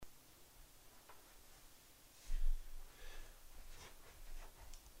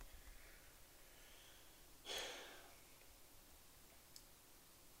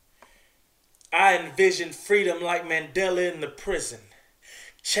I envision freedom like Mandela in the prison.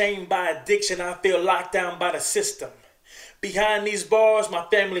 Chained by addiction, I feel locked down by the system. Behind these bars, my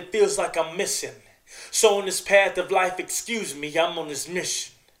family feels like I'm missing. So on this path of life, excuse me, I'm on this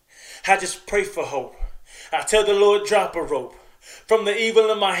mission. I just pray for hope. I tell the Lord, drop a rope. From the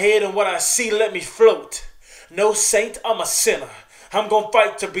evil in my head and what I see, let me float. No saint, I'm a sinner. I'm gonna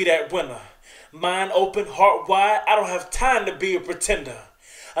fight to be that winner. Mind open, heart wide, I don't have time to be a pretender.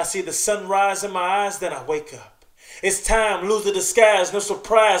 I see the sunrise in my eyes, then I wake up. It's time, lose the disguise, no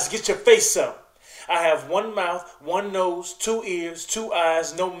surprise, get your face up. I have one mouth, one nose, two ears, two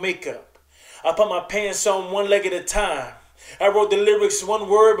eyes, no makeup. I put my pants on one leg at a time. I wrote the lyrics one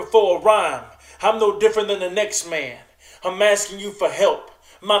word before a rhyme. I'm no different than the next man. I'm asking you for help.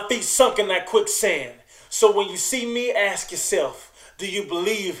 My feet sunk in that quicksand. So when you see me, ask yourself, do you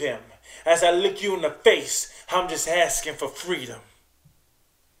believe him? As I look you in the face, I'm just asking for freedom.